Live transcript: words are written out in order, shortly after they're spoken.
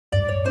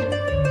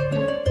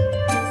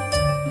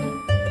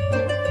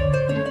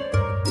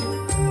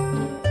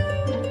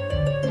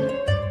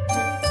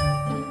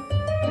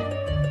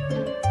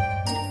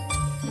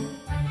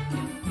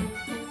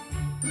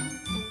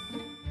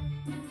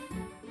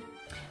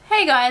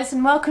Hey guys,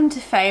 and welcome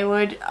to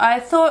Faewood. I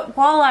thought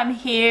while I'm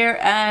here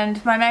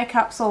and my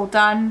makeup's all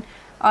done,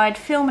 I'd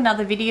film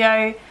another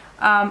video.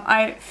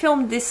 I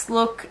filmed this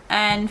look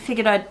and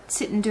figured I'd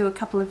sit and do a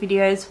couple of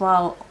videos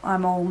while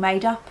I'm all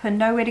made up and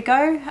know where to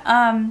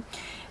go.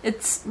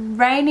 It's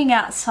raining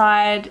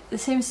outside. There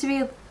seems to be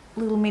a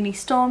little mini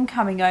storm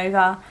coming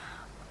over.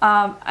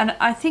 And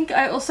I think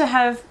I also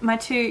have my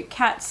two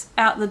cats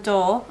out the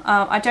door.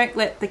 I don't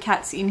let the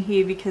cats in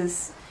here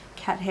because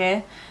cat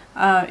hair.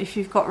 If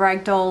you've got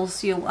rag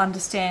dolls, you'll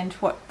understand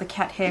what the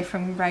cat hair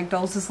from rag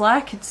dolls is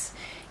like. It's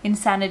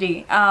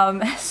insanity.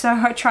 So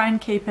I try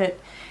and keep it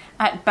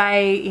at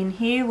bay in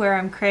here where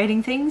I'm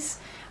creating things.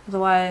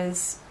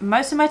 Otherwise,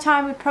 most of my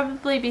time would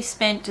probably be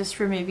spent just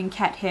removing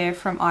cat hair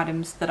from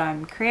items that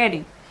I'm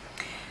creating.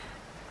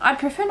 I'd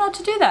prefer not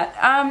to do that.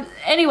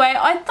 Anyway,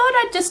 I thought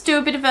I'd just do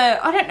a bit of a,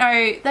 I don't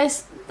know,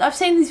 I've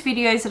seen these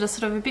videos that are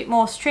sort of a bit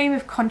more stream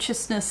of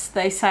consciousness,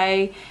 they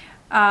say,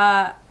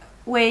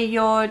 where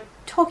you're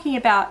talking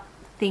about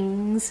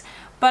things,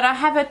 but I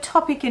have a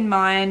topic in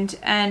mind,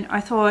 and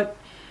I thought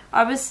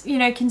I was,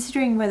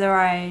 considering whether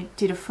I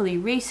did a fully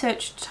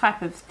researched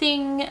type of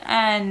thing,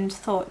 and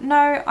thought,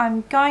 no,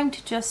 I'm going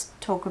to just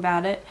talk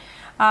about it,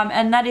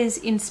 and that is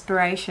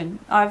inspiration.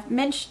 I've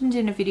mentioned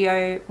in a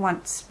video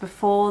once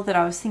before that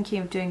I was thinking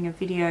of doing a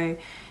video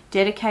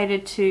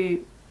dedicated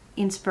to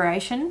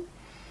inspiration,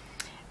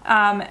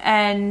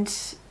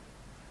 and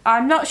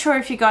I'm not sure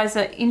if you guys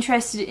are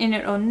interested in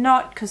it or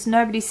not, because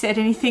nobody said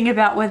anything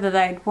about whether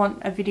they'd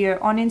want a video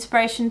on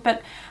inspiration,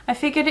 but I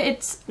figured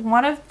it's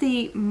one of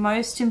the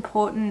most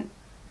important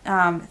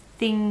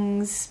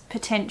things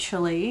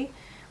potentially,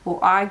 or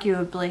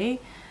arguably,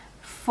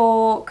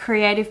 for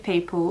creative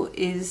people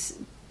is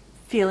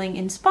feeling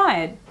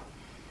inspired.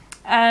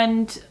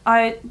 And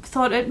I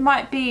thought it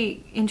might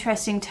be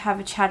interesting to have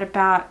a chat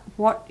about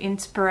what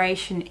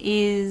inspiration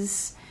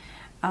is,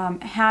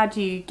 how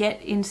do you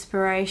get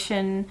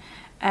inspiration,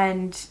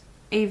 and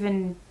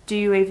even do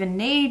you even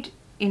need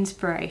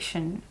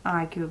inspiration,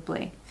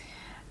 arguably.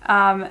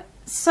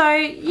 So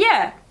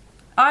yeah,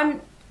 I'm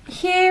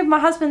here.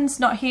 My husband's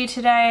not here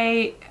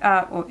today,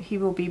 or he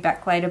will be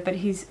back later, but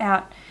he's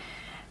out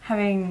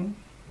having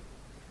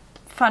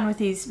fun with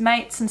his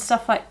mates and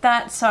stuff like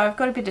that, so I've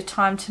got a bit of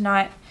time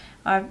tonight.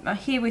 I'm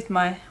here with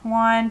my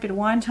wine, bit of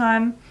wine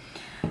time,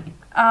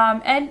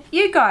 and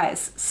you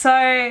guys,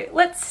 so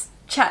let's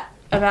chat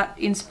about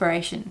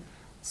inspiration.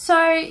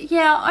 So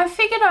yeah, I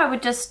figured I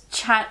would just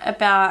chat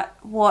about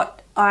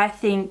what I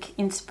think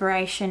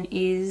inspiration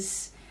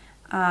is,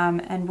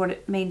 and what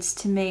it means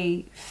to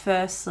me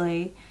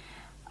firstly.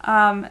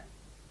 For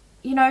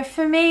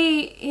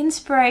me,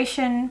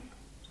 inspiration,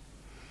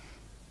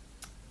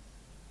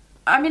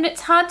 I mean,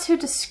 it's hard to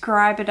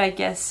describe it, I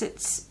guess.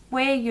 It's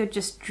where you're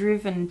just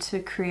driven to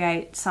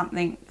create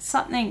something.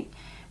 Something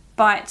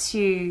bites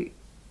you,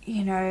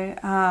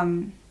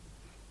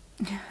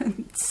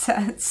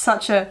 it's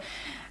such a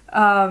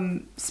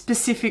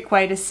specific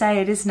way to say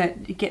it, isn't it?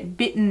 You get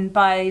bitten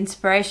by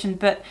inspiration,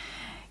 but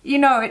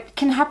it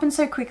can happen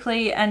so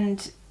quickly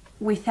and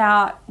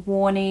without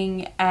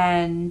warning,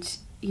 and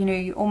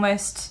you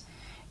almost,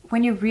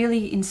 when you're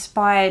really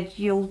inspired,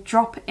 you'll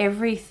drop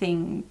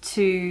everything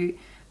to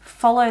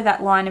follow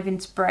that line of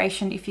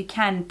inspiration if you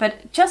can,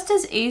 but just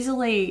as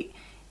easily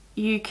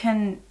you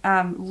can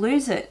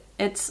lose it.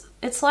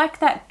 It's like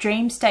that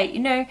dream state,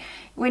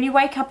 when you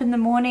wake up in the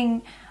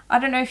morning. I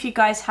don't know if you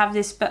guys have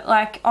this, but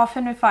like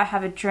often if I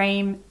have a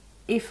dream,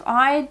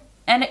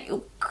 and it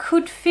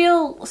could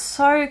feel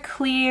so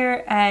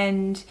clear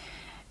and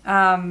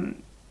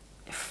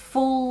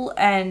full,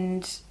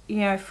 and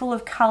full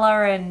of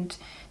color and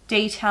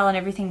detail and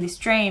everything, this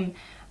dream,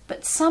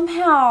 but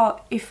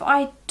somehow if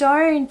I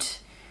don't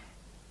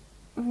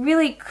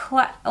really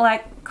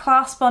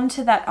clasp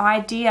onto that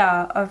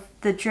idea of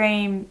the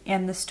dream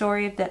and the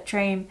story of that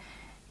dream,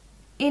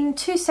 in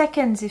 2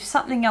 seconds, if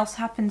something else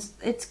happens,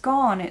 it's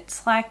gone.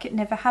 It's like it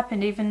never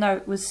happened, even though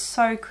it was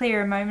so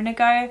clear a moment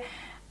ago.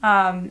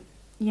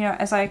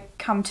 As I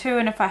come to,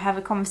 and if I have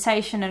a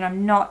conversation and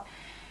I'm not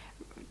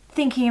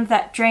thinking of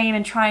that dream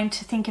and trying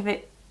to think of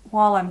it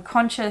while I'm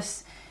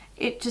conscious,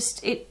 it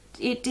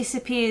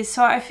disappears.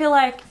 So I feel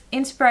like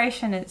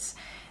inspiration is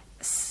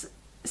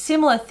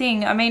similar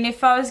thing. I mean,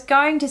 if I was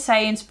going to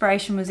say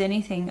inspiration was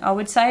anything, I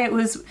would say it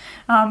was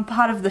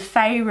part of the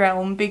Fae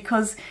realm,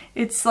 because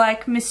it's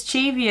like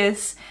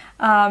mischievous,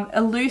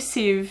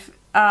 elusive,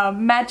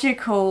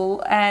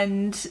 magical,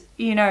 and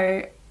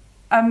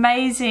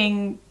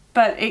amazing,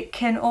 but it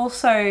can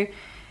also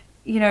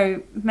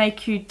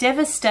make you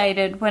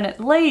devastated when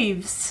it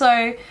leaves.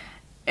 So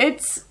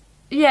it's,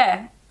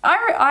 yeah,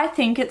 I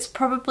think it's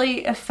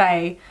probably a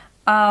Fae,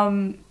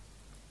 and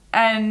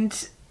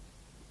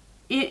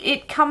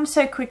it comes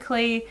so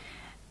quickly.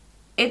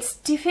 It's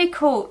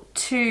difficult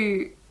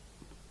to,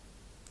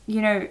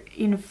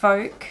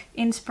 invoke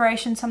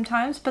inspiration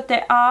sometimes, but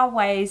there are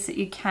ways that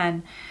you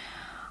can.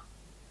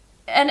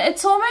 And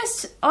it's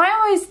almost, I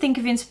always think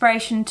of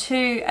inspiration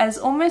too as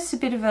almost a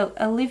bit of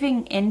a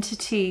living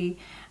entity,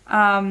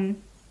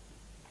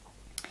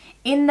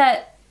 in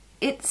that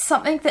it's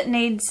something that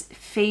needs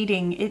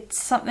feeding.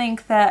 It's something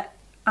that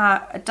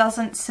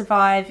doesn't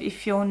survive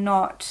if you're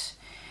not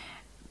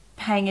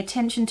paying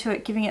attention to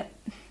it,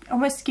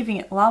 almost giving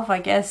it love, I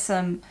guess,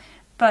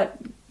 but,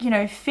 you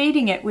know,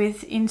 feeding it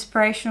with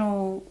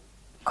inspirational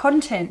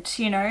content,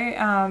 you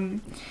know,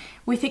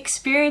 with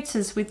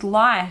experiences, with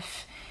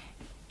life.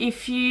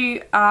 If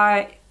you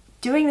are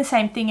doing the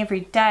same thing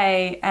every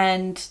day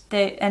and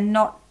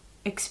not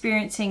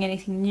experiencing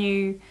anything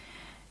new,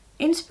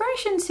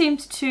 inspiration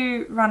seems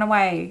to run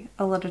away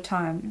a lot of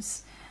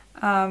times.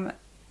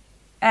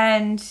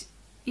 And,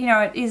 you know,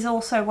 it is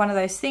also one of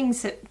those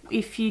things that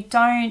if you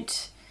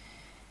don't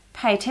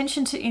pay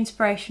attention to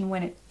inspiration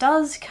when it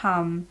does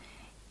come,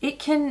 it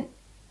can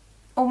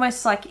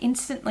almost like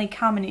instantly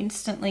come and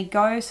instantly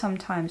go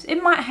sometimes.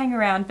 It might hang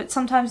around, but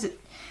sometimes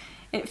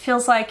it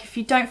feels like if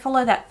you don't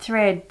follow that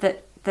thread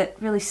that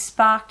really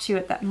sparked you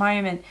at that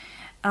moment,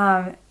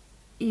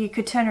 you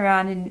could turn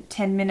around in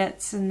 10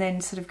 minutes and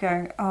then sort of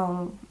go,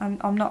 oh,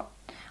 I'm not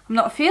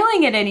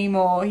feeling it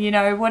anymore, you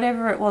know,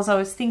 whatever it was I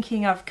was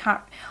thinking,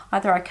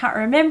 either I can't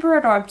remember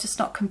it, or I'm just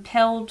not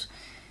compelled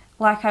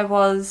like I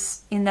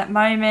was in that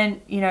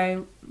moment. You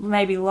know,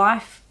 maybe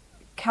life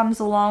comes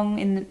along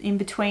in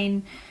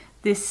between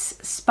this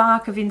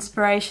spark of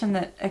inspiration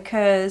that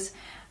occurs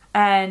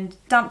and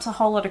dumps a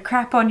whole lot of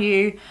crap on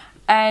you,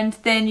 and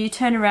then you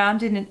turn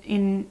around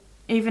in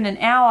even an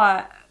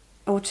hour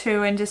or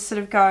two and just sort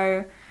of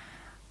go,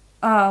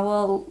 oh,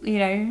 well, you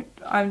know,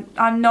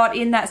 I'm not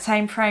in that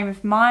same frame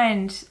of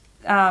mind.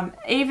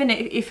 Even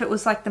if it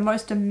was like the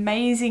most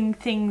amazing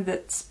thing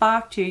that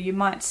sparked you, you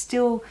might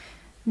still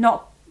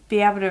not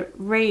be able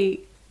to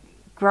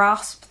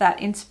grasp that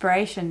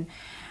inspiration.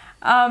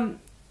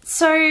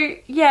 So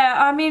yeah,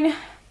 I mean,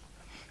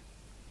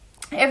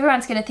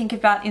 everyone's going to think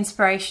about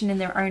inspiration in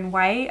their own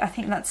way. I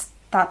think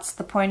that's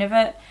the point of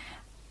it.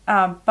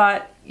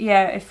 But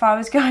yeah, if I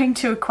was going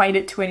to equate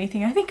it to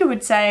anything, I think I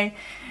would say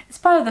it's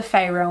part of the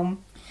Fae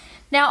realm.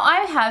 Now,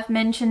 I have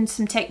mentioned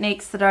some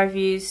techniques that I've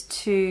used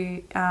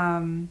to,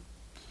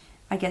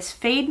 I guess,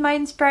 feed my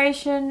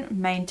inspiration,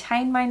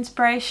 maintain my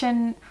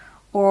inspiration,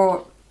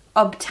 or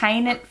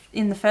obtain it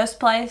in the first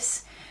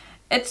place.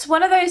 It's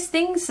one of those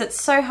things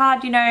that's so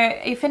hard. You know,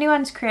 if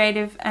anyone's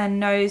creative and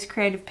knows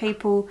creative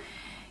people,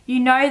 you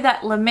know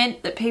that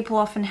lament that people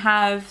often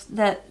have,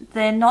 that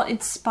they're not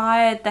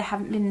inspired, they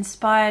haven't been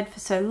inspired for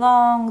so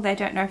long, they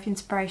don't know if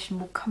inspiration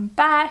will come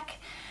back,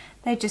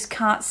 they just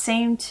can't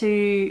seem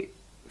to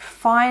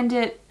find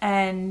it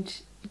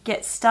and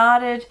get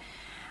started.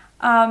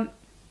 And,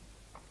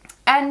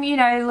 you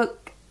know,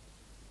 look,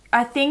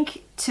 I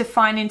think to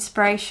find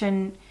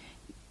inspiration,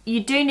 you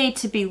do need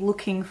to be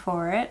looking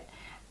for it.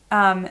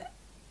 And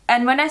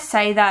when I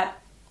say that,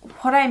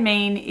 what I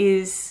mean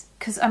is,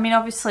 because I mean,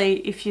 obviously,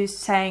 if you're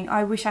saying,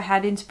 I wish I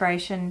had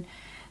inspiration,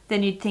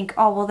 then you'd think,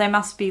 oh, well, they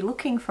must be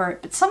looking for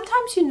it. But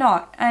sometimes you're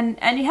not. And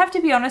you have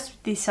to be honest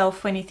with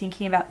yourself when you're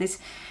thinking about this.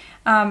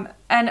 And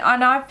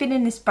I've been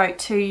in this boat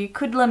too. You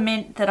could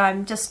lament that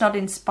I'm just not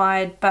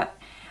inspired, but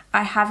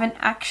I haven't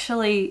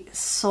actually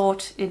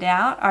sought it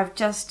out. I've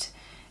just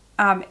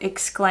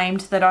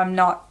exclaimed that I'm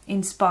not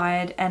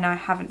inspired, and I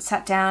haven't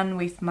sat down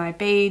with my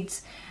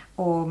beads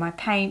or my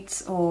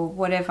paints or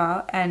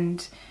whatever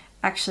and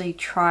actually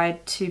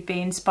tried to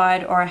be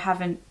inspired, or I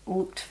haven't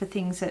looked for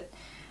things that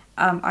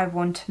I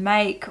want to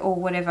make or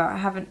whatever. I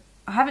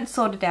haven't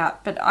sorted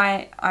out, but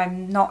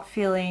I'm not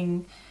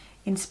feeling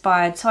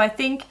inspired. So I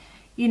think,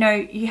 you know,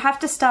 you have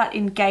to start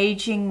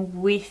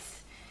engaging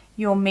with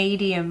your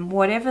medium,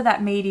 whatever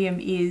that medium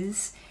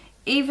is.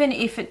 Even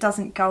if it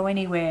doesn't go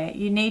anywhere,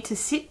 you need to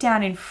sit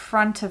down in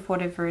front of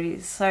whatever it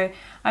is. So,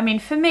 I mean,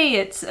 for me,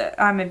 it's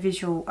I'm a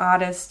visual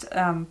artist,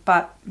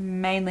 but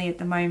mainly at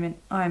the moment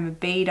I'm a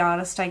bead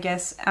artist, I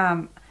guess.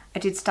 I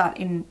did start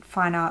in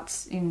fine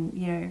arts, in,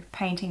 you know,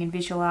 painting and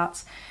visual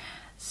arts.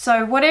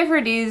 So whatever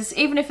it is,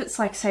 even if it's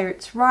like, say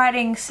it's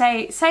writing,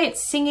 say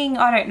it's singing,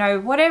 I don't know,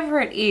 whatever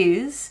it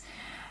is,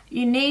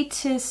 you need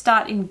to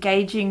start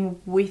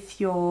engaging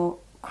with your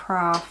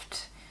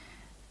craft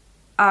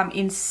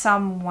in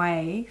some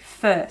way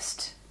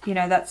first. You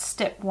know, that's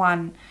step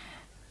one.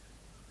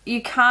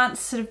 You can't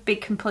sort of be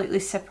completely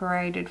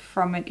separated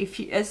from it.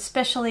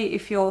 Especially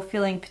if you're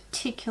feeling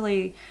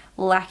particularly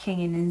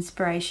lacking in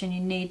inspiration,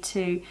 you need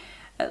to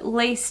at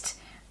least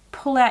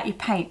pull out your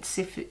paints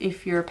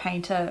if you're a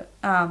painter,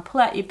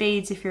 pull out your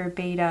beads if you're a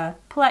beader,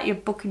 pull out your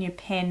book and your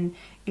pen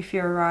if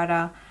you're a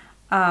writer.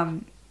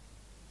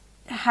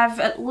 Have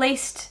at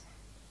least,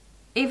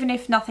 even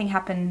if nothing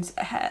happens,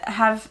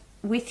 have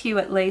with you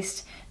at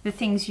least the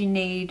things you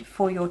need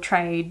for your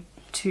trade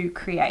to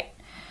create.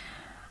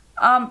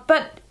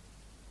 But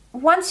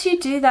once you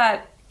do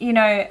that, you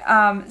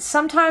know,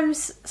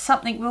 sometimes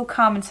something will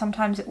come and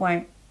sometimes it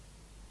won't.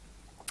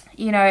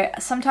 You know,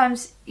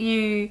 sometimes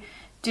you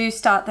do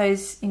start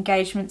those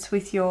engagements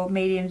with your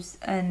mediums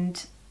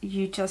and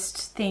you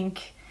just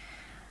think,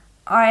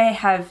 I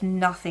have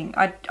nothing.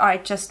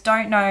 I just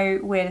don't know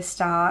where to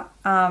start.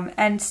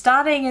 And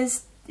starting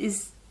is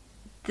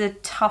the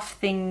tough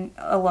thing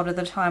a lot of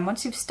the time.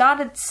 Once you've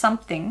started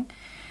something,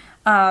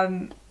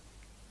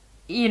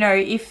 You know,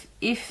 if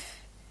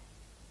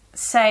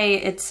say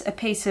it's a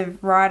piece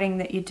of writing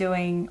that you're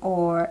doing,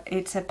 or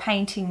it's a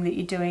painting that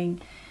you're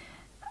doing,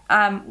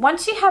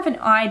 once you have an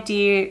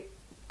idea,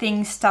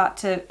 things start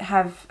to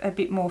have a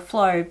bit more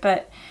flow,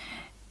 but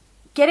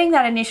getting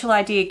that initial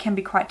idea can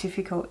be quite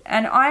difficult.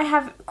 And I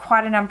have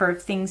quite a number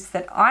of things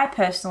that I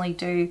personally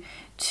do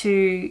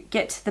to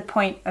get to the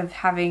point of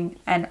having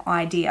an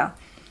idea,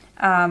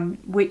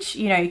 which,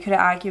 you know, you could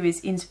argue is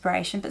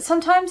inspiration, but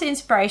sometimes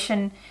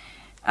inspiration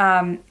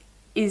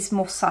is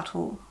more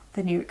subtle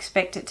than you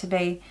expect it to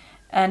be,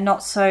 and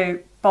not so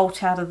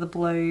bolt out of the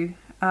blue.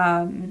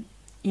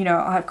 You know,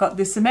 I've got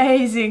this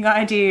amazing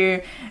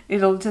idea,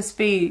 it'll just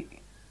be,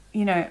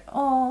 you know,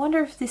 oh, I wonder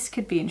if this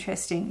could be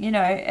interesting. You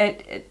know,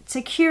 it's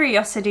a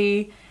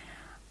curiosity.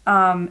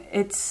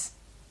 It's,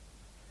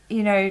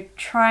 you know,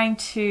 trying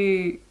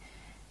to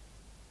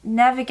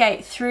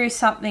navigate through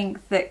something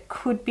that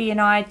could be an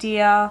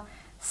idea.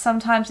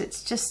 Sometimes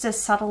it's just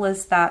as subtle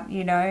as that,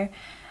 you know.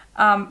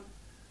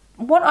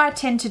 What I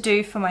tend to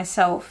do for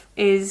myself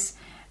is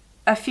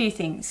a few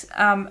things.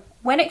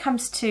 When it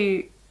comes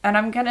to, and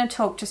I'm going to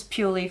talk just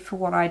purely for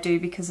what I do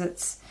because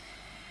it's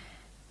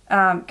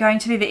going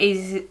to be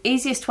the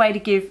easiest way to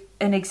give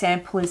an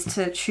example is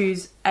to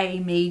choose a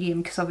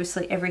medium, because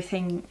obviously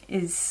everything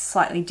is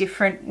slightly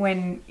different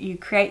when you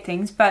create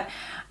things. But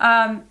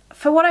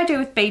for what I do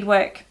with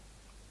beadwork,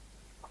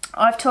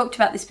 I've talked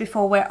about this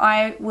before, where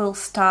I will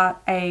start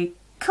a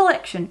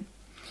collection.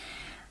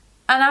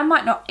 And I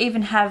might not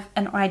even have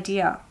an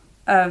idea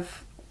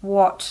of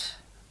what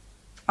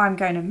I'm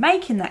going to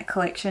make in that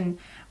collection,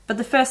 but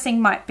the first thing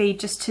might be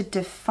just to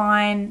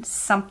define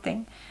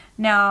something.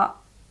 Now,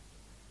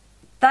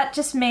 that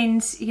just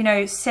means, you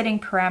know,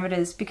 setting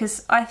parameters,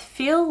 because I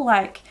feel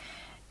like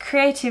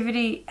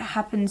creativity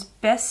happens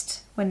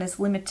best when there's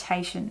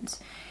limitations.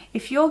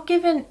 If you're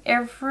given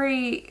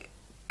every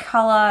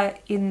color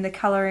in the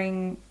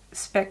coloring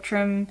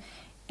spectrum,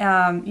 you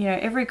know,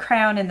 every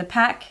crayon in the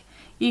pack,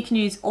 you can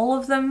use all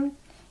of them,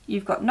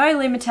 you've got no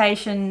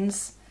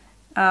limitations,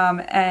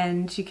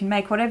 and you can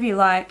make whatever you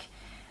like.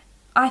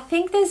 I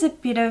think there's a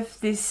bit of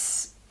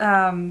this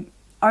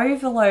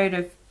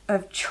overload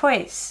of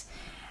choice,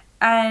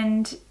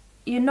 and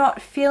you're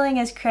not feeling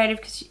as creative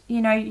because,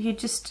 you know, you're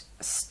just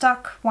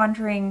stuck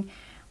wondering,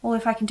 well,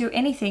 if I can do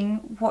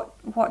anything,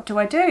 what do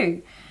I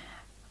do?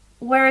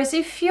 Whereas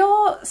if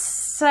you're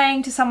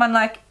saying to someone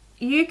like,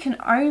 you can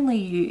only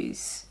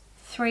use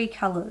 3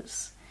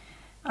 colors,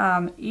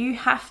 you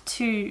have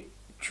to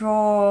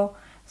draw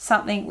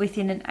something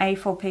within an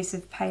A4 piece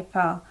of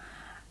paper,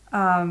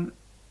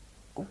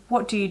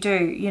 what do?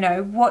 You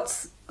know,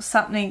 what's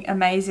something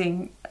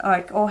amazing,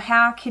 like, or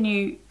how can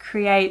you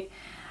create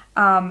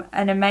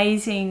an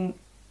amazing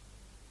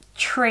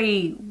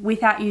tree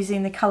without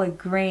using the color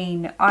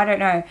green? I don't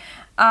know.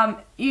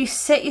 You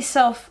set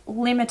yourself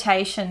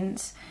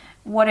limitations,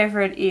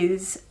 whatever it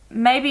is.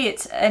 Maybe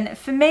it's, and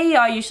for me,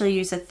 I usually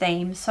use a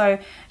theme. So,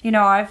 you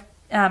know, I've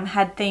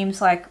had themes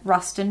like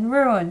rust and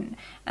ruin,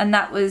 and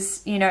that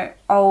was, you know,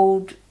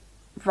 old,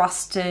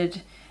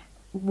 rusted,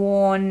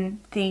 worn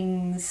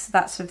things,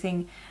 that sort of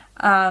thing.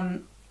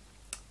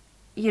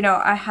 You know,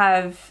 I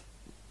have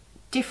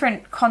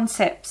different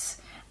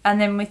concepts, and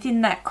then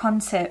within that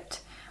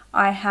concept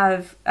I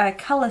have a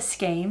color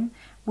scheme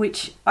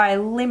which I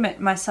limit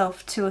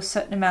myself to a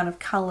certain amount of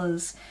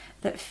colors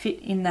that fit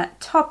in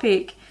that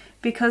topic,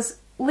 because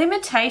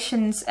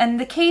limitations, and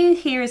the key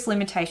here is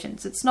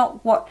limitations. It's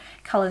not what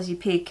colors you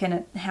pick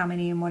and how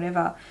many and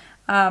whatever,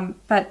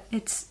 but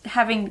it's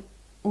having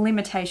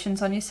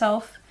limitations on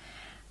yourself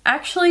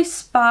actually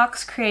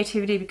sparks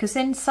creativity, because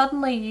then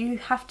suddenly you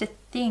have to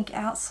think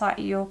outside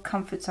your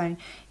comfort zone.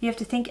 You have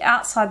to think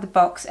outside the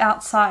box,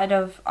 outside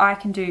of I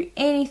can do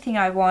anything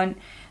I want.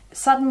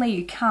 Suddenly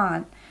you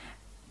can't.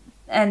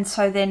 And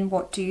so then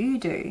what do?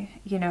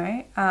 You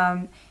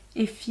know,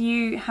 if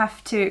you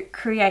have to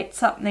create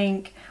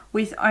something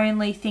with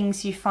only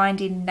things you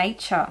find in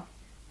nature,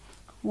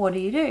 what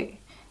do?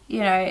 You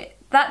know,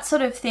 that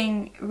sort of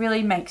thing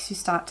really makes you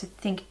start to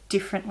think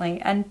differently,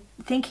 and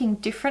thinking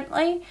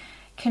differently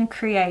can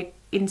create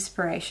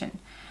inspiration.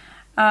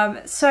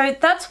 So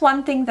that's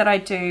one thing that I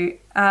do.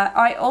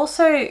 I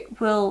also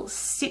will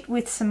sit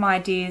with some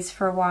ideas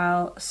for a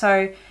while.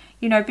 So,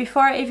 you know,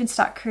 before I even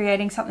start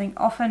creating something,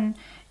 often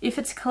if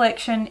it's a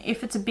collection,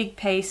 if it's a big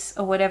piece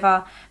or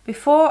whatever,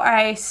 before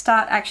I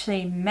start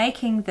actually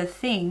making the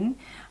thing,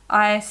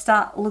 I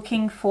start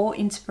looking for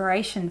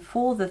inspiration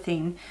for the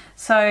thing.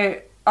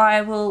 So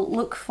I will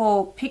look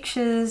for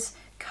pictures,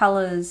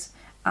 colors,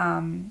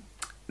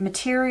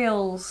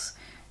 materials,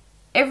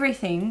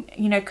 everything,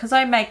 you know, because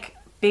I make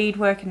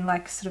beadwork and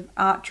like sort of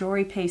art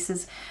jewelry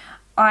pieces.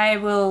 I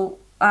will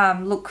I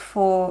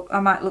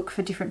might look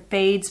for different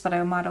beads, but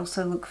I might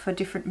also look for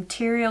different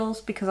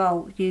materials, because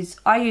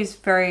I use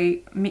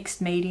very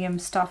mixed medium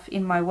stuff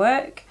in my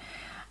work.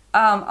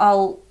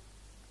 I'll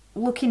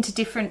look into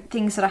different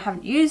things that I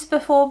haven't used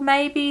before.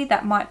 Maybe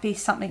that might be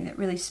something that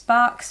really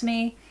sparks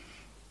me.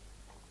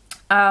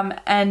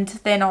 And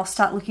then I'll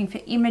start looking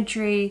for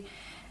imagery.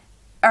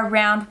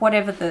 around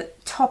whatever the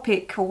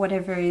topic or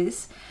whatever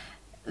is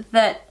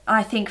that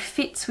I think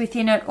fits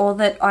within it, or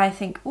that I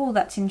think, oh,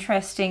 that's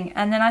interesting.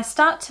 And then I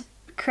start to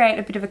create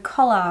a bit of a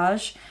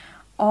collage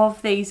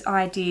of these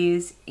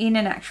ideas in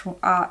an actual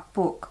art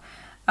book.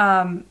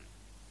 And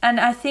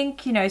I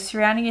think, you know,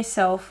 surrounding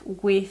yourself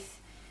with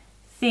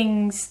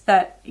things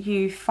that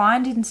you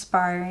find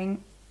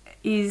inspiring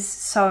is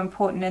so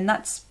important, and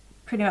that's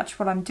pretty much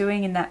what I'm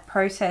doing in that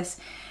process.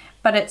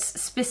 But it's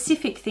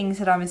specific things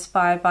that I'm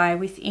inspired by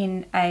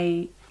within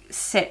a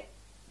set,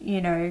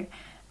 you know,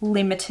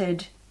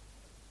 limited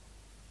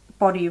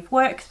body of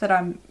work that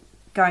I'm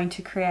going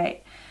to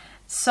create.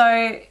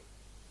 So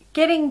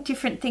getting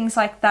different things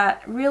like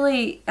that,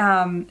 really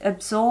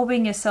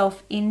absorbing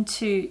yourself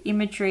into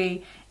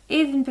imagery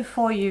even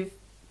before you've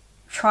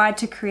tried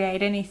to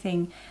create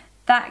anything,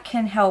 that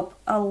can help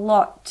a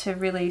lot to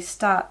really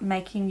start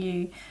making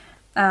you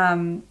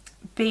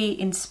be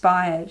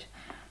inspired.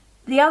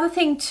 The other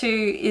thing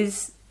too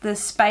is the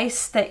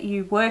space that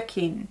you work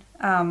in.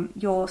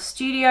 Your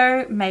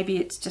studio, maybe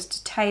it's just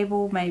a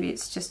table, maybe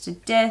it's just a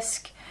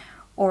desk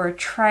or a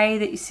tray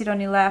that you sit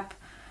on your lap.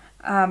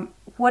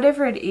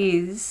 Whatever it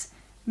is,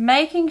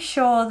 making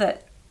sure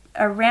that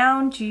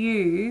around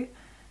you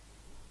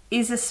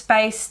is a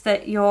space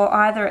that you're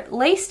either at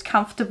least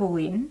comfortable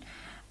in,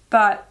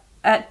 but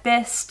at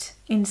best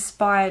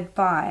inspired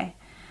by.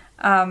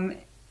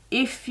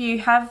 If you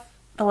have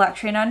the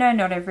luxury, and I know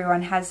not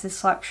everyone has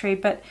this luxury,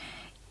 but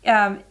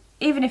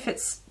even if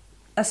it's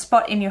a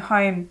spot in your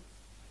home,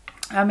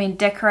 I mean,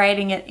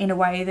 decorating it in a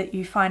way that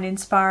you find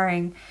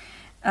inspiring,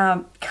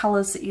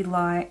 colours that you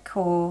like,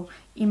 or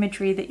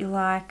imagery that you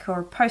like,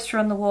 or a poster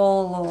on the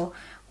wall, or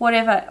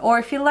whatever. Or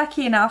if you're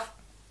lucky enough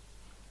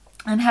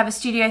and have a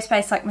studio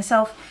space like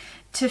myself,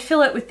 to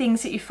fill it with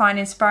things that you find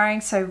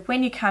inspiring, so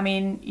when you come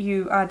in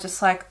you are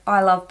just like,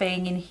 I love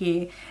being in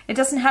here. It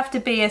doesn't have to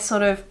be a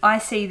sort of, I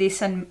see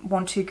this and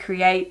want to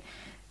create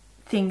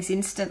things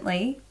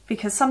instantly,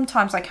 because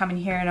sometimes I come in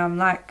here and I'm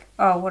like,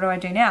 oh, what do I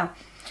do now?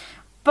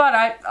 But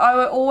I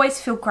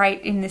always feel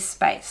great in this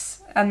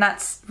space, and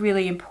that's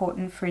really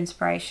important for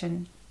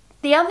inspiration.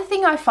 The other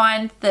thing I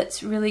find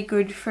that's really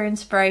good for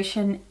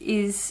inspiration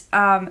is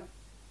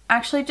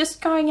actually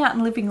just going out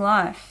and living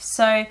life.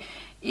 So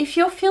if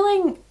you're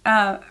feeling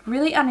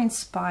really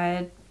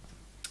uninspired,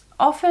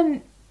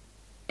 often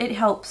it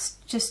helps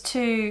just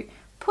to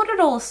put it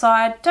all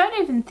aside. Don't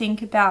even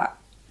think about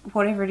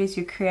whatever it is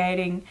you're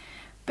creating,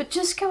 but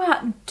just go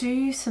out and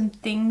do some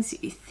things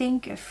that you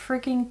think are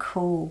freaking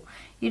cool.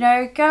 You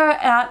know, go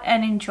out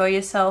and enjoy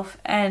yourself,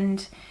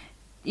 and,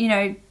 you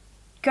know,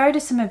 go to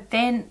some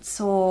events,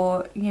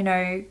 or, you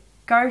know,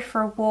 go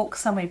for a walk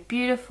somewhere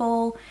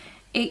beautiful,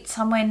 eat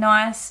somewhere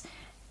nice.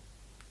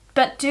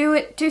 But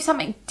do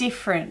something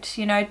different,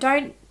 you know,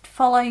 don't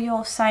follow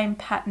your same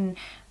pattern.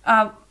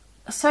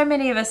 So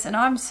many of us, and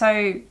I'm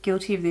so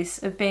guilty of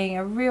this, of being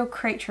a real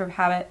creature of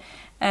habit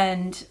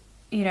and,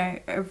 you know,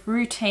 a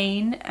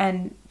routine,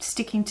 and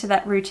sticking to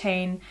that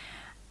routine.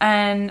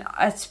 And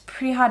it's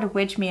pretty hard to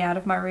wedge me out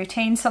of my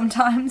routine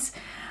sometimes,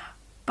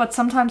 but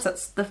sometimes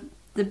that's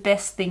the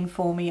best thing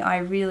for me. I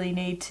really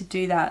need to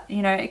do that.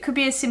 You know, it could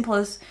be as simple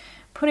as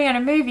putting on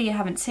a movie you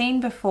haven't seen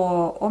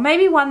before, or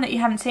maybe one that you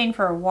haven't seen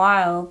for a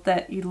while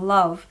that you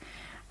love.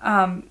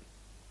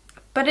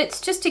 But it's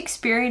just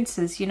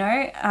experiences, you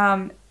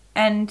know,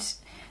 and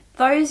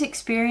those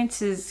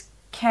experiences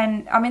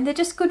can, I mean, they're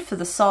just good for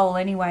the soul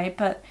anyway,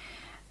 but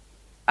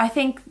I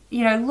think,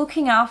 you know,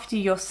 looking after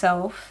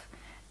yourself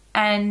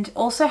and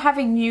also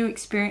having new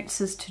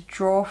experiences to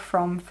draw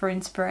from for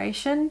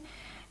inspiration,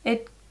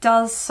 it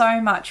does so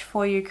much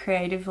for you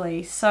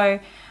creatively. So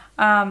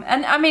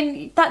and I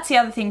mean, that's the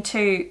other thing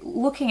too,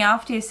 looking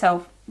after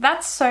yourself,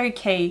 that's so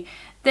key.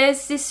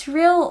 There's this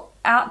real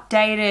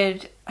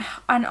outdated,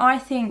 and I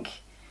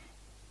think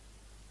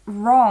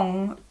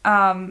wrong,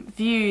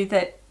 view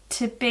that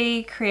to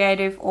be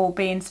creative or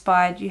be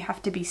inspired you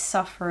have to be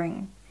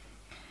suffering.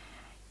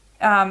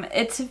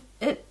 It's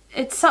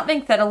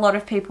something that a lot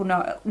of people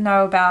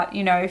know about.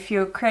 You know, if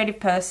you're a creative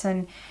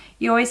person,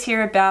 you always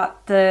hear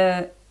about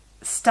the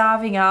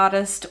starving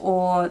artist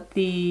or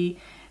the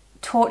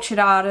tortured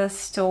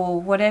artist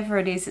or whatever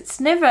it is. It's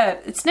never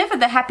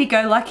the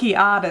happy-go-lucky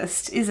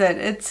artist, is it?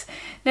 It's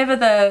never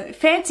the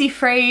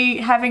fancy-free,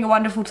 having a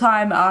wonderful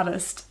time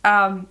artist.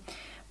 But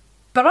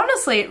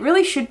honestly, it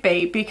really should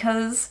be,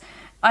 because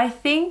I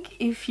think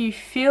if you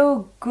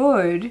feel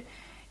good,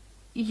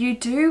 you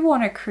do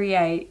want to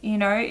create. You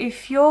know,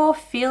 if you're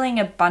feeling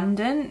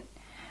abundant,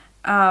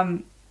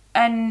 and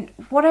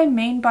what I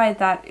mean by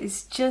that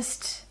is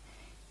just,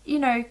 you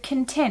know,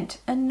 content,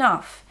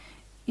 enough.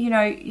 You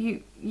know,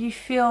 you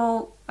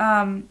feel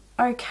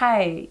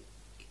okay,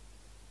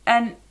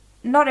 and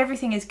not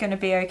everything is going to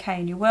be okay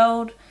in your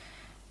world.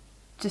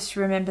 Just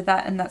remember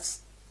that, and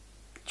that's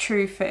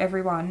true for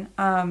everyone.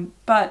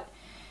 But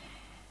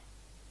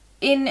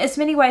in as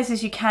many ways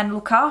as you can,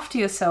 look after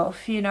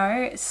yourself. You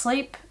know,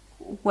 sleep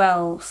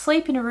well,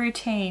 sleep in a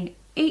routine,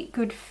 eat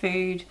good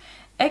food,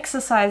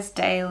 exercise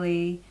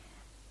daily.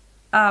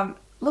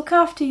 look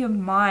after your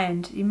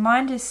mind. Your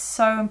mind is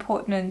so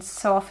important and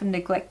so often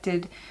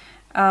neglected.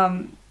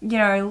 You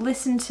know,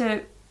 listen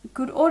to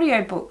good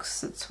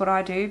audiobooks. That's what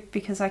I do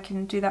because I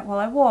can do that while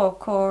I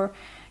walk, or,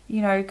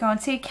 you know, go and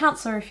see a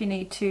counsellor if you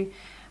need to.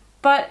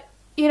 But,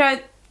 you know,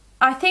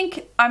 I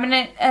think, I mean,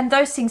 and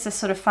those things are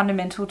sort of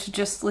fundamental to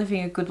just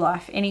living a good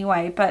life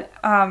anyway, but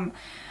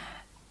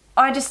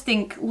I just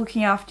think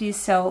looking after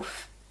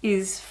yourself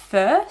is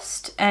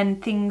first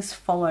and things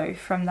follow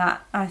from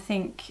that. I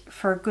think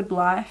for a good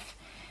life,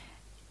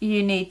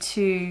 you need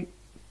to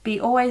be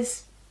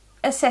always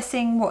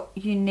assessing what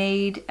you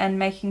need and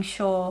making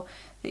sure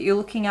that you're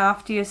looking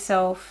after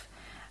yourself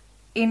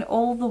in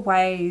all the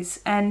ways,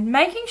 and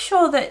making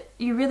sure that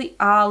you really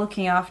are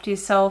looking after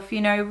yourself. You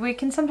know, we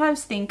can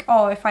sometimes think,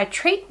 oh, if I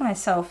treat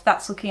myself,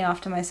 that's looking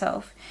after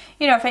myself.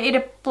 You know, if I eat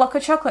a block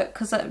of chocolate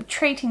because I'm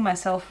treating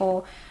myself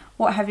or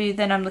what have you,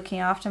 then I'm looking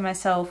after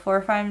myself. Or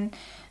if I'm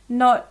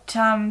not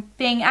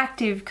being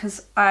active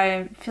because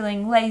I'm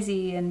feeling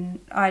lazy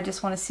and I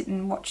just want to sit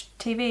and watch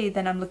TV,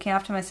 then I'm looking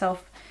after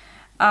myself.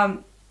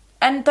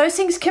 And those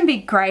things can be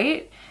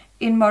great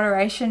in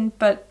moderation,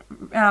 but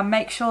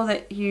make sure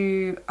that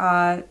you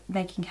are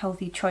making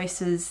healthy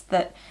choices,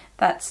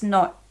 that's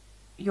not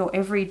your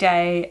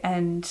everyday,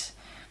 and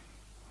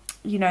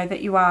you know,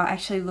 that you are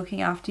actually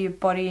looking after your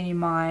body and your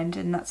mind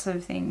and that sort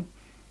of thing.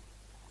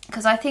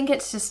 Because I think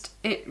it's just,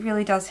 it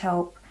really does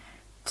help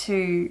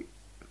to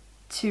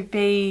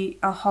be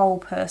a whole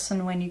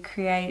person when you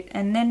create,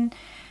 and then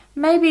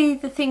maybe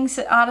the things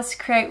that artists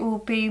create will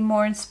be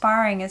more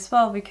inspiring as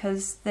well,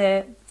 because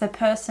the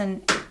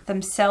person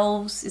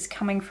themselves is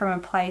coming from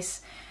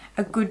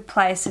a good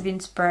place of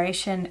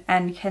inspiration,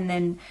 and can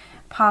then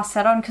pass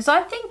that on. Because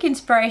I think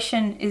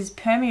inspiration is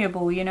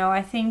permeable, you know.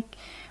 I think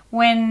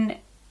when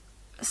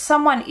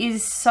someone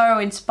is so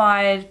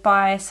inspired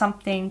by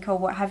something or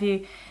what have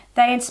you,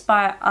 they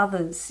inspire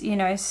others, you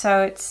know.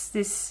 So it's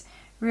this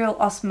real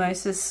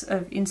osmosis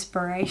of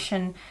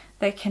inspiration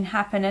that can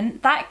happen,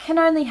 and that can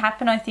only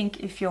happen, I think,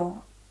 if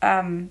you're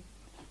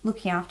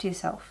looking after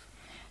yourself.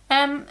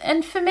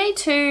 And for me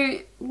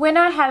too, when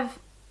I have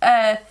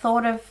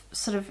thought of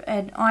sort of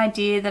an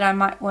idea that I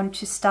might want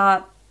to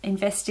start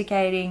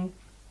investigating,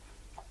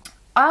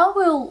 I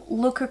will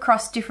look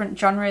across different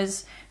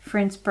genres for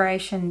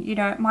inspiration. You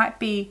know, it might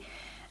be,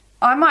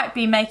 I might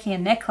be making a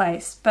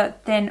necklace,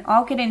 but then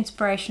I'll get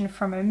inspiration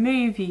from a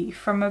movie,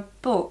 from a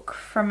book,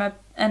 from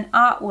an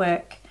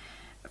artwork,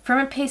 from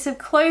a piece of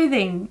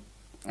clothing,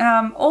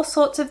 all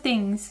sorts of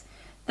things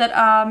that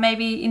are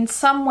maybe in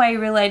some way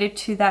related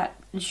to that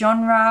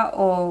genre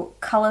or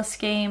color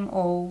scheme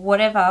or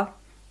whatever.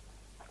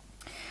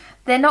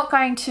 They're not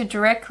going to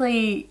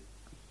directly,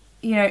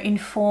 you know,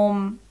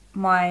 inform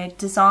my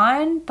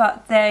design,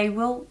 but they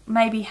will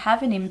maybe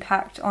have an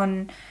impact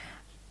on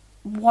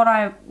what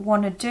I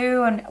want to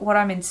do and what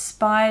I'm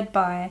inspired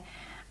by.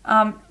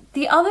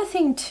 The other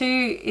thing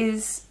too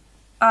is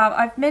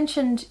I've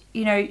mentioned,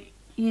 you know,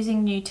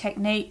 using new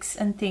techniques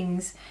and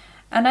things,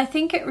 and I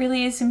think it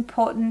really is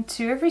important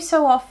to every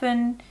so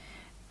often,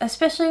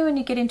 especially when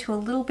you get into a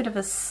little bit of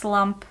a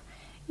slump,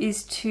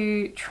 is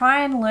to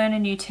try and learn a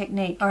new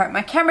technique. Alright,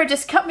 my camera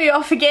just cut me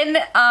off again.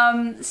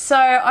 So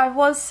I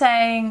was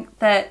saying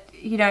that,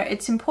 you know,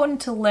 it's important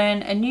to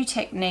learn a new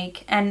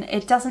technique, and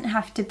it doesn't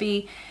have to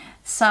be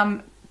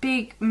some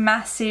big,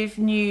 massive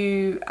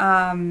new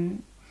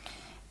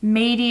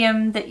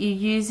medium that you're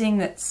using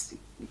that's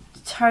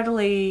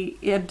totally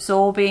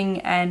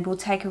absorbing and will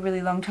take a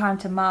really long time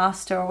to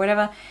master or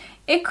whatever.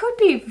 It could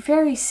be a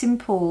very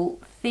simple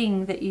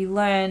thing that you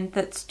learn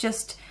that's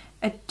just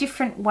a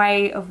different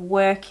way of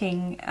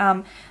working.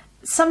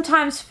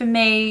 Sometimes for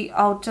me,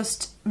 I'll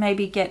just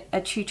maybe get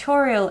a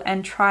tutorial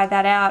and try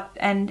that out,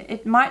 and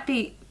it might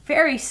be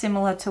very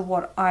similar to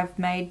what I've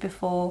made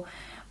before,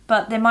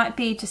 but there might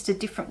be just a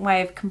different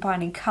way of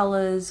combining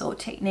colors or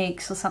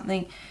techniques or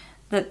something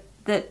that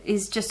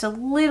is just a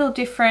little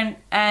different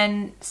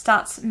and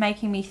starts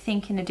making me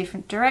think in a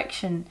different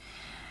direction.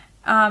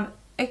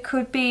 It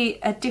could be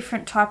a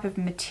different type of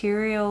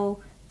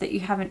material that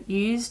you haven't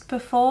used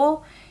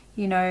before,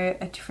 you know,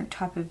 a different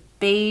type of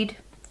bead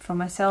for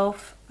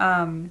myself,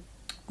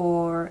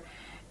 or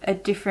a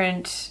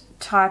different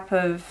type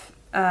of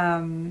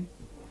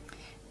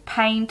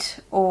paint,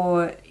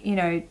 or, you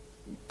know,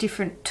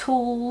 different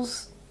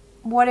tools,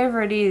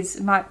 whatever it is.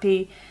 It might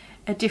be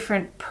a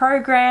different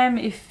program,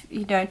 if,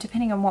 you know,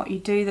 depending on what you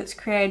do that's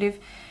creative.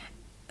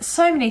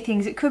 So many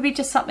things. It could be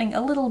just something a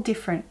little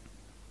different.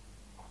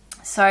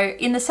 So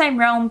in the same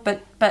realm,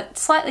 but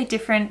slightly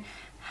different,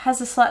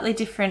 has a slightly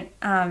different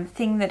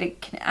thing that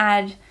it can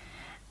add,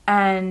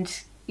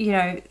 and, you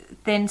know,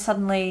 then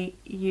suddenly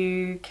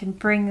you can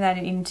bring that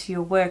into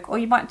your work, or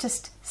you might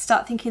just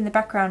start thinking in the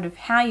background of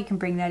how you can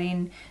bring that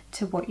in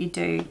to what you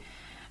do.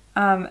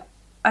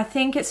 I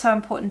think it's so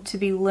important to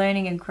be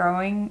learning and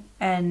growing,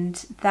 and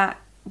that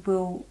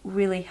will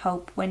really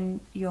help when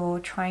you're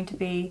trying to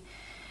be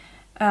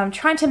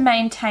trying to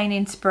maintain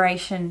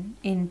inspiration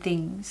in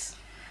things.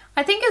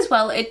 I think as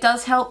well it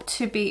does help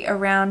to be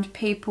around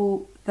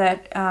people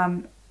that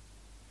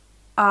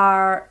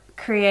are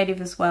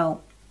creative as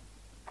well.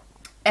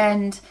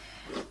 And,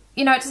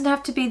 you know, it doesn't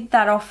have to be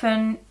that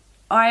often.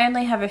 I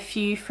only have a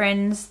few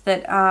friends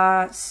that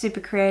are super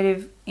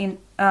creative in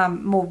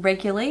more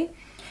regularly,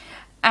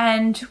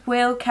 and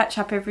we'll catch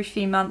up every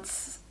few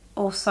months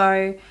or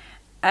so,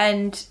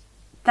 and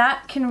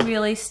that can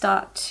really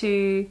start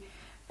to,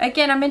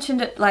 again, I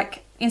mentioned it,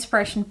 like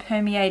inspiration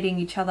permeating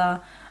each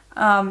other.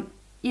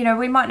 You know,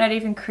 we might not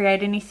even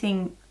create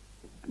anything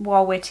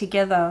while we're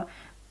together,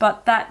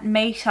 but that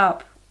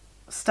meetup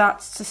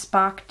starts to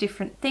spark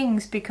different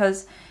things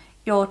because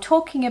you're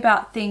talking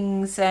about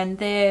things and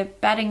they're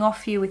batting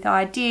off you with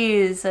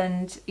ideas,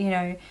 and, you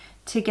know,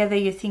 together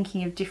you're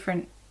thinking of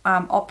different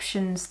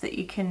options that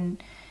you can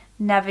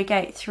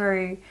navigate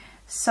through.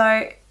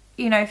 So,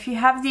 you know, if you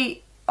have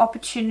the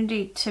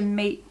opportunity to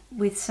meet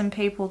with some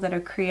people that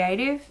are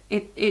creative,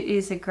 it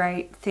is a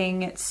great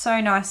thing. It's so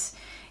nice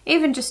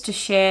even just to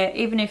share,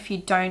 even if you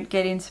don't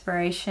get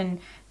inspiration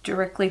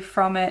directly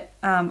from it.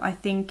 I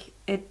think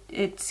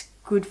it's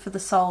good for the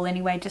soul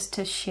anyway, just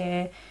to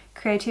share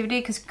creativity,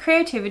 because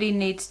creativity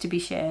needs to be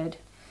shared.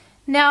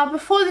 Now,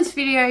 before this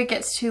video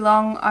gets too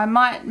long, I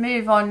might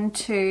move on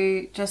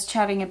to just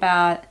chatting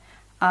about,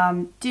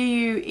 do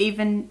you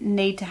even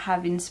need to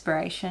have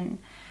inspiration?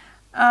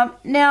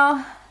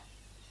 Now,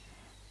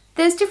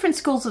 there's different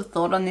schools of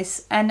thought on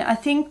this, and I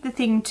think the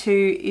thing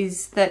too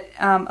is that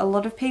a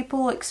lot of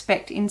people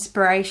expect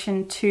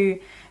inspiration to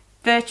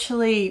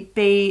virtually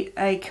be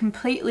a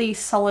completely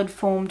solid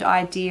formed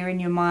idea in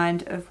your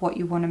mind of what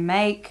you want to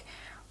make,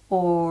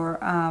 or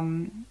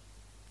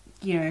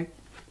you know,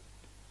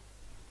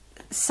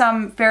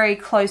 some very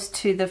close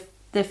to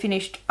the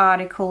finished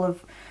article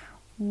of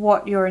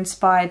what you're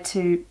inspired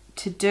to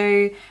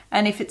do.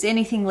 And if it's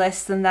anything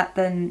less than that,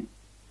 then,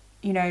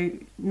 you know,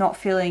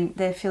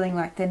 they're feeling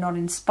like they're not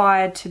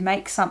inspired to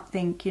make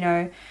something, you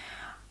know.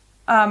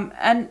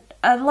 And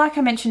like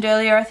I mentioned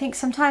earlier, I think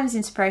sometimes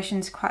inspiration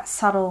is quite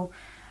subtle,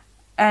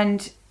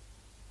 and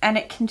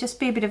it can just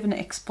be a bit of an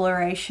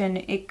exploration.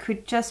 It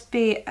could just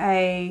be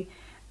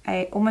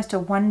almost a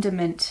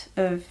wonderment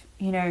of,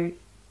 you know,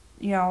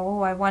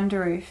 oh, I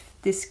wonder if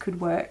this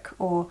could work,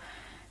 or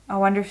I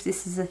wonder if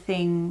this is a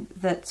thing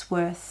that's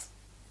worth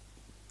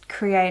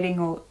creating,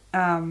 or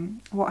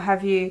what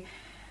have you.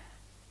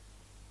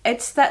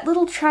 It's that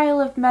little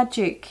trail of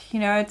magic, you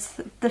know,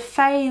 it's the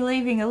Fae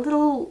leaving a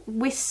little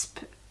wisp,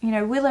 you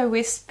know,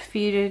 will-o-wisp for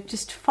you to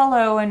just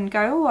follow and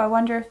go, oh, I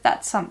wonder if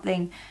that's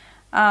something.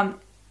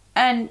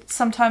 And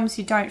sometimes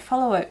you don't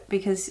follow it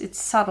because it's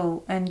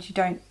subtle and you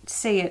don't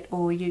see it,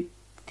 or you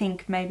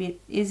think maybe it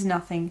is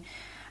nothing.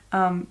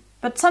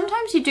 But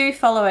sometimes you do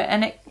follow it,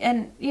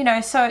 and you know,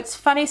 so it's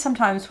funny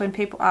sometimes when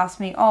people ask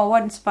me, oh,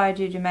 what inspired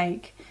you to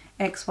make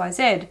X, Y,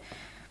 Z?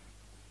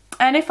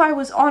 And if I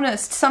was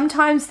honest,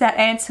 sometimes that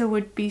answer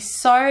would be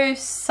so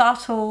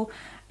subtle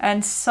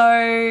and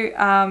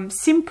so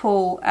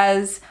simple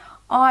as,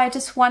 oh, I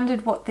just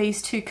wondered what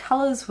these two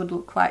colours would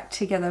look like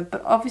together.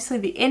 But obviously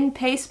the end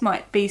piece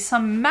might be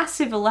some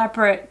massive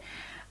elaborate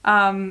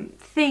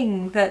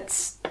thing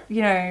that's,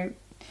 you know,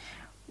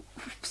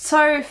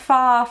 so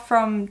far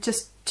from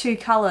just two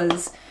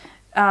colours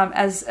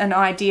as an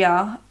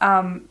idea.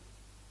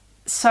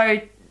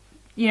 So,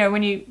 you know,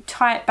 when you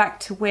tie it back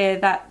to where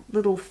that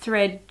little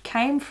thread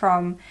came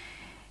from,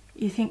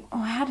 you think,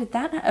 oh, how did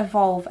that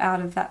evolve out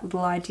of that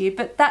little idea?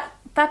 But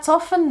that's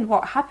often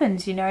what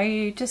happens, you know.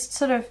 You just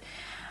sort of,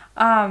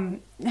 I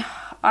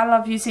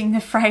love using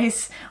the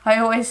phrase, I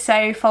always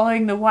say,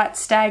 following the white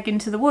stag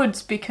into the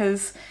woods,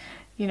 because,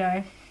 you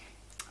know,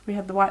 we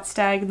had the white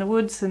stag in the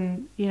woods,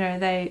 and, you know,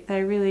 they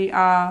really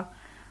are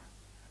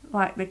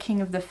like the king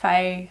of the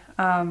Fae.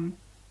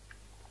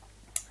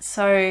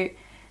 So,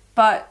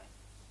 but,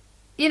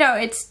 you know,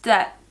 it's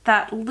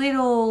that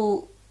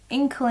little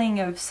inkling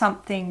of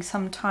something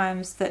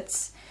sometimes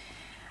that's,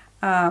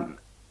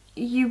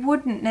 you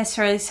wouldn't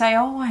necessarily say,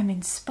 oh, I'm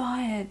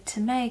inspired to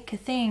make a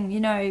thing, you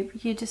know.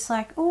 You're just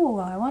like, oh,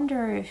 I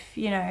wonder if,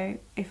 you know,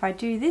 if I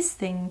do this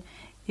thing,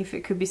 if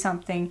it could be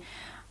something.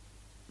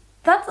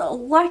 That's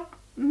like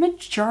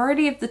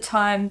majority of the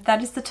time,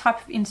 that is the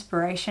type of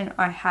inspiration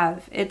I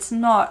have. It's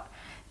not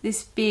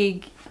this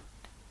big,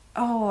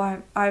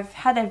 oh, I've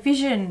had a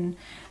vision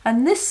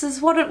and this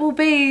is what it will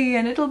be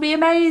and it'll be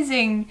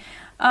amazing.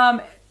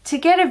 To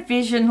get a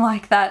vision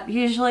like that,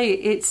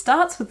 usually it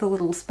starts with a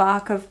little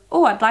spark of,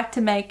 oh, I'd like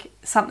to make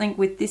something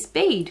with this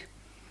bead.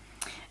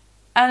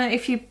 And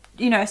if you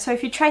know, so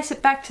if you trace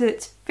it back to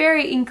its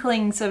very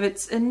inklings of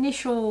its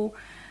initial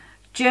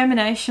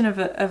germination of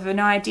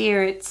an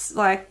idea, it's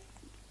like,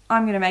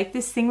 I'm going to make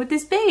this thing with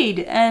this bead,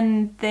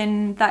 and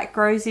then that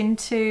grows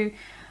into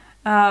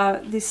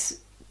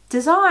this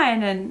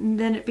design, and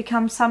then it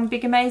becomes some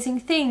big amazing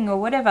thing or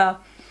whatever.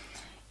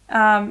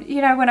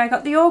 You know, when I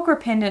got the auger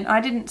pendant,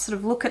 I didn't sort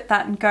of look at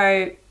that and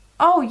go,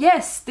 oh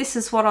yes, this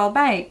is what I'll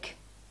make.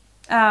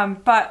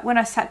 But when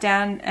I sat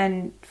down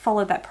and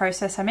followed that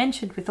process I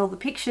mentioned with all the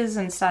pictures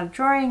and started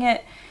drawing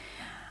it,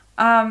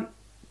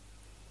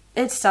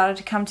 it started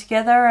to come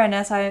together, and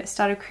as I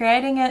started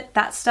creating it,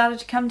 that started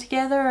to come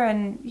together,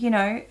 and, you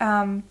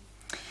know,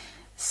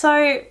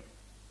 So,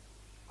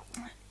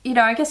 you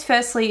know, I guess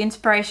firstly,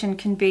 inspiration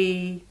can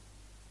be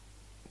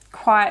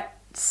quite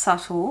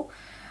subtle.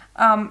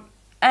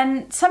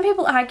 And some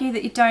people argue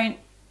that you don't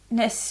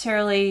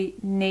necessarily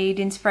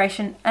need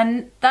inspiration,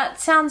 and that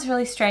sounds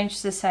really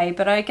strange to say,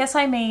 but I guess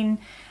I mean,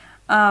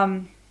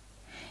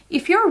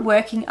 if you're a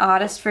working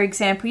artist, for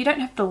example, you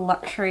don't have the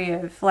luxury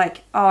of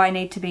like, oh, I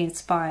need to be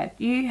inspired.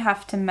 You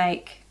have to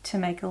make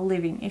a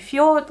living. If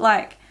you're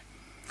like,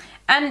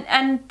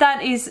 and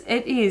that is,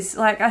 it is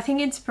like, I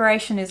think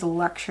inspiration is a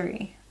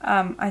luxury.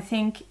 I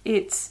think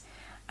it's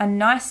a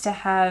nice to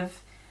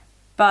have,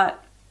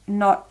 but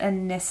not a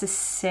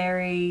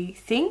necessary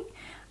thing,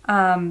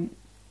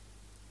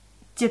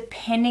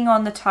 depending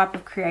on the type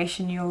of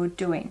creation you're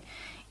doing.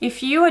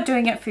 If you are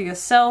doing it for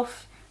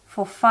yourself,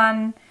 for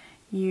fun,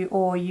 you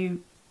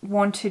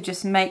want to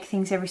just make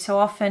things every so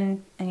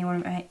often, and you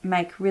want to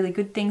make really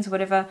good things or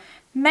whatever,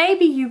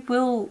 maybe you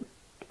will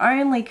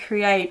only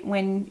create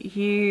when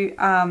you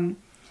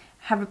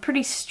have a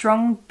pretty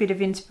strong bit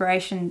of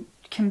inspiration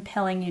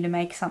compelling you to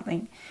make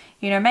something.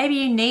 You know, maybe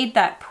you need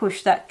that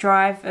push, that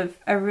drive of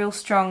a real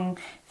strong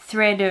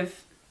thread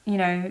of, you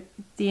know,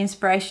 the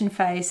inspiration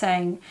phase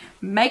saying,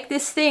 make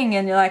this thing,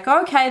 and you're like,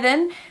 okay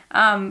then.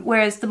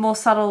 Whereas the more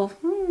subtle,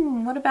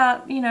 what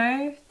about, you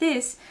know,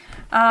 this?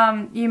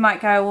 You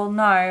might go, well,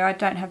 no, I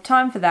don't have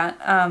time for that.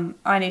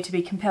 I need to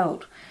be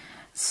compelled.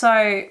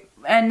 So,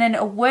 and then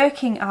a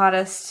working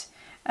artist,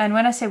 and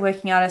when I say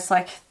working artists,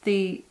 like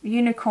the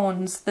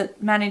unicorns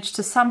that manage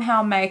to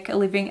somehow make a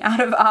living out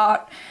of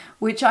art,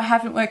 which I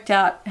haven't worked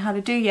out how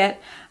to do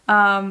yet.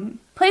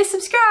 Please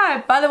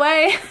subscribe, by the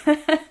way,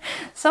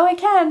 so I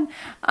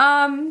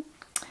can.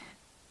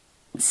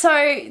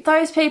 So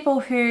those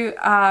people who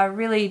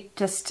really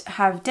just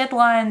have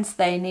deadlines,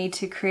 they need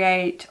to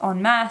create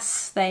en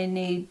masse, they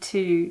need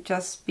to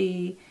just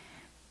be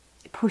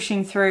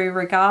pushing through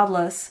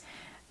regardless,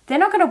 they're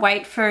not going to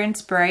wait for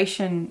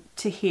inspiration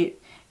to hit.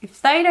 If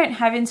they don't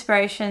have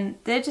inspiration,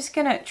 they're just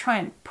going to try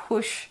and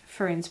push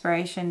for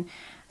inspiration.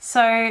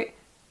 So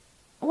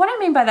what I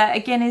mean by that,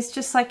 again, is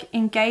just like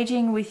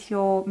engaging with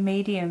your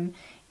medium.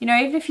 You know,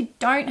 even if you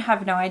don't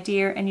have an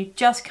idea and you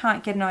just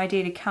can't get an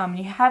idea to come,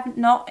 and you have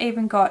not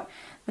even got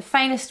the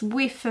faintest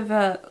whiff of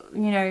a,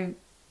 you know,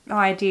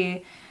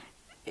 idea,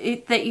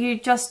 that you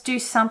just do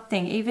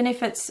something, even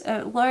if it's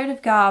a load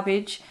of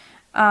garbage.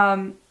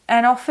 And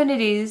often it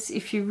is,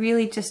 if you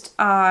really just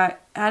are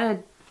at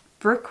a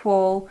brick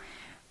wall.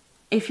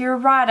 If you're a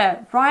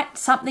writer, write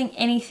something,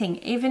 anything,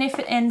 even if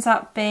it ends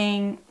up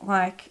being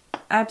like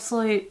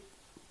absolute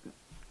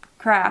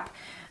crap.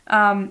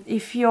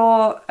 If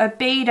you're a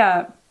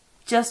beader,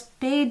 just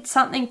bead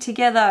something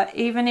together,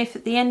 even if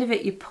at the end of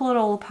it you pull it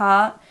all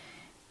apart.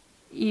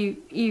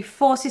 You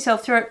force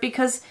yourself through it,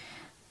 because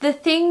the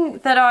thing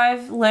that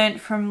I've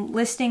learned from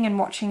listening and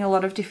watching a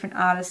lot of different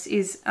artists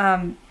is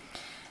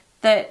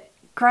that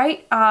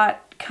great art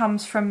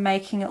comes from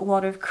making a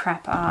lot of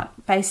crap art,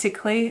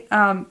 basically.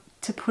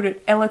 To put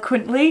it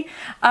eloquently,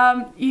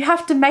 you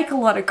have to make a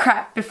lot of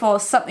crap before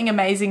something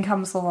amazing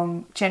comes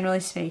along, generally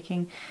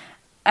speaking.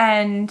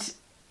 And,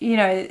 you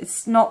know,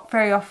 it's not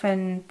very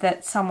often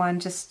that someone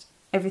just,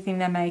 everything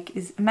they make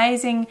is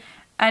amazing.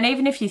 And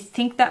even if you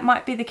think that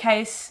might be the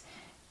case,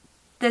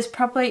 there's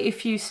probably,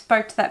 if you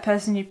spoke to that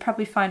person, you'd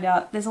probably find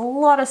out there's a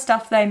lot of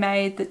stuff they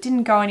made that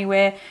didn't go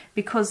anywhere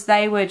because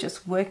they were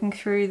just working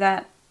through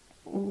that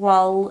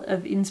lull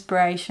of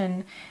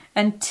inspiration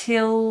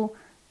until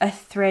a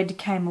thread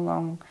came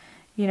along,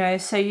 you know.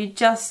 So you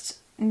just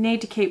need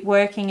to keep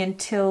working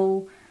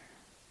until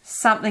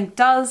something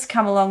does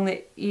come along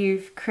that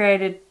you've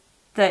created,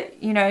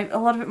 that, you know, a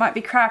lot of it might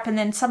be crap, and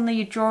then suddenly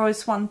you draw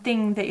this one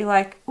thing that you're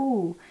like,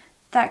 ooh,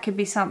 that could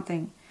be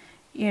something,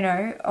 you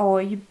know.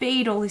 Or you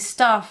bead all this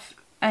stuff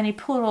and you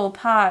pull it all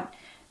apart,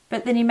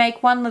 but then you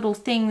make one little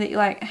thing that you're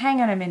like,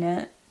 hang on a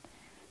minute,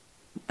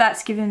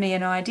 that's given me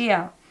an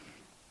idea.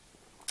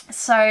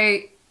 So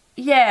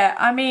yeah,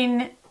 I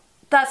mean,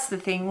 that's the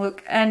thing.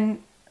 Look,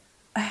 and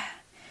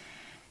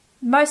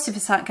most of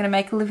us aren't going to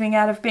make a living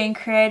out of being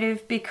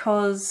creative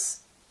because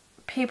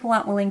people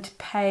aren't willing to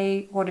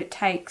pay what it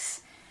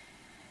takes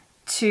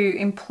to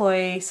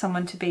employ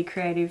someone to be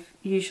creative,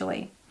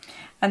 usually.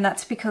 And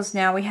that's because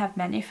now we have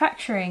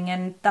manufacturing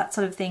and that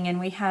sort of thing, and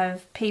we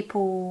have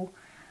people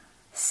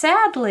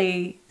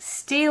sadly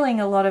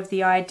stealing a lot of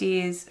the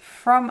ideas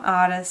from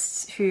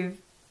artists who've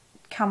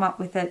come up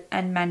with it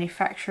and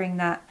manufacturing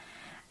that.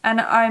 And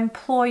I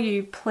implore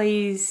you,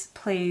 please,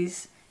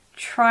 please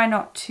try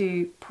not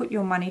to put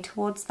your money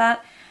towards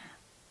that.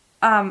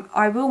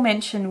 I will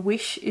mention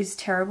Wish is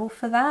terrible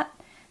for that.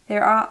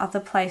 There are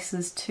other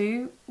places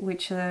too,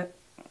 which I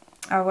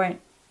won't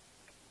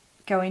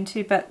go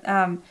into, but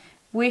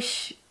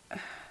Wish,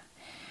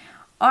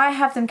 I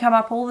have them come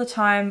up all the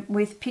time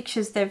with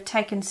pictures they've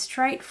taken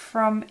straight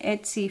from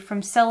Etsy,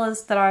 from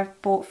sellers that I've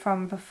bought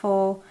from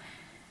before,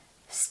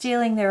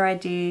 stealing their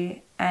idea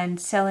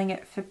and selling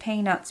it for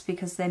peanuts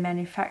because they're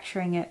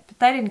manufacturing it. But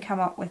they didn't come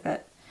up with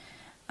it.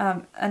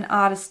 An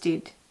artist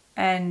did,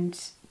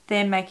 and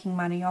they're making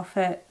money off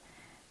it.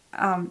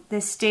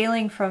 they're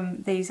stealing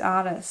from these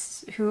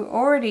artists who are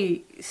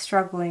already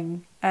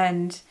struggling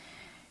and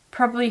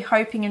probably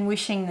hoping and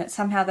wishing that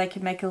somehow they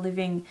could make a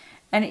living.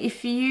 And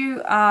if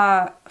you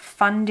are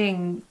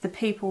funding the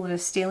people that are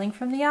stealing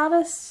from the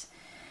artists,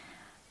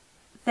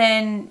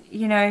 then,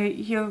 you know,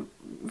 you're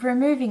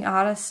removing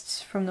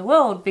artists from the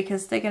world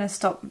because they're going to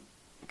stop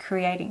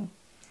creating.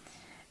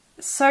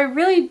 So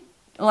really,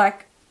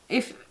 like,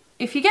 if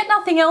you get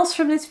nothing else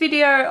from this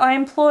video, I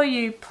implore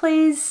you,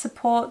 please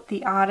support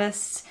the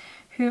artists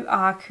who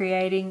are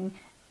creating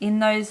in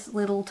those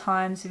little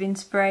times of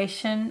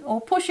inspiration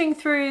or pushing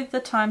through the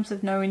times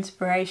of no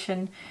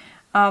inspiration.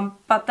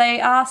 But they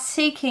are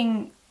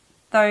seeking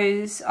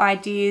those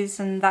ideas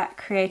and that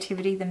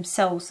creativity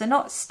themselves. They're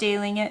not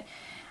stealing it.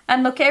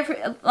 And look,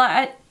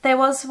 there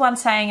was one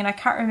saying, and I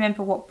can't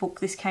remember what book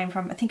this came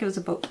from. I think it was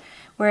a book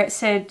where it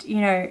said, you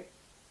know,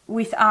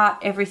 with art,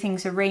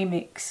 everything's a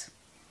remix.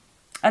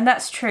 And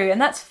that's true, and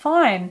that's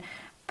fine.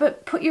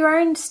 But put your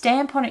own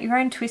stamp on it, your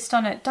own twist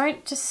on it.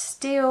 Don't just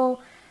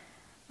steal.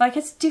 Like,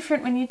 it's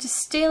different when you're just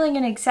stealing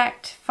an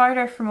exact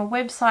photo from a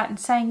website and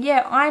saying,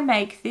 yeah, I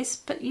make this,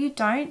 but you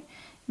don't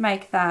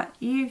make that.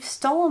 You've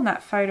stolen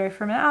that photo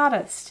from an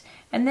artist.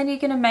 And then you're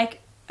going to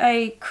make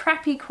a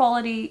crappy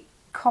quality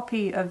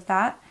copy of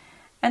that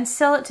and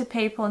sell it to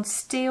people and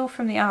steal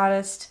from the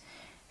artist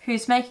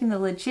who's making the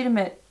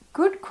legitimate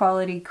good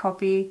quality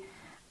copy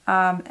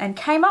and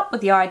came up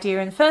with the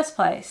idea in the first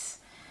place.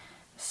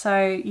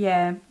 So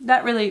yeah,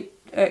 that really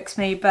irks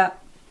me.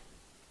 But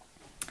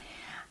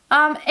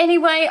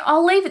anyway,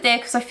 I'll leave it there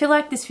because I feel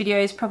like this video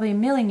is probably a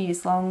million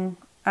years long.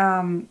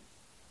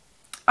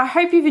 I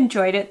hope you've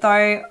enjoyed it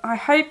though. I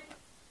hope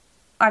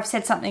I've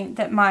said something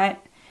that might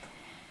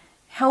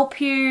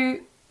help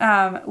you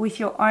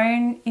with your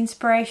own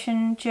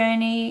inspiration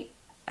journey.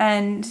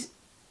 And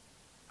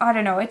I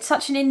don't know, it's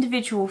such an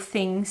individual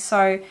thing.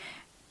 So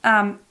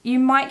you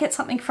might get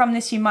something from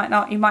this, you might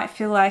not. You might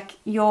feel like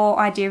your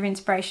idea of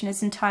inspiration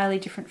is entirely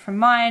different from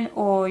mine,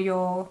 or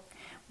your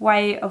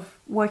way of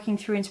working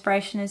through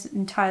inspiration is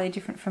entirely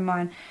different from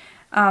mine,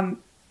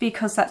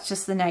 because that's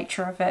just the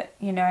nature of it,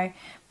 you know.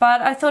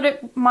 But I thought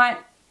it might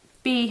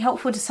be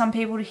helpful to some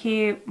people to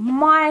hear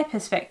my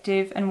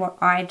perspective and what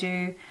I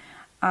do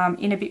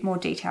in a bit more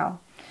detail.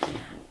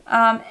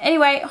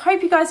 Anyway, I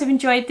hope you guys have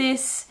enjoyed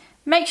this.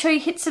 Make sure you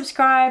hit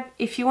subscribe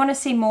if you want to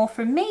see more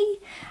from me.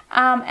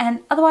 And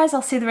otherwise,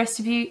 I'll see the rest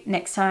of you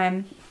next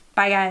time.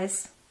 Bye,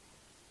 guys.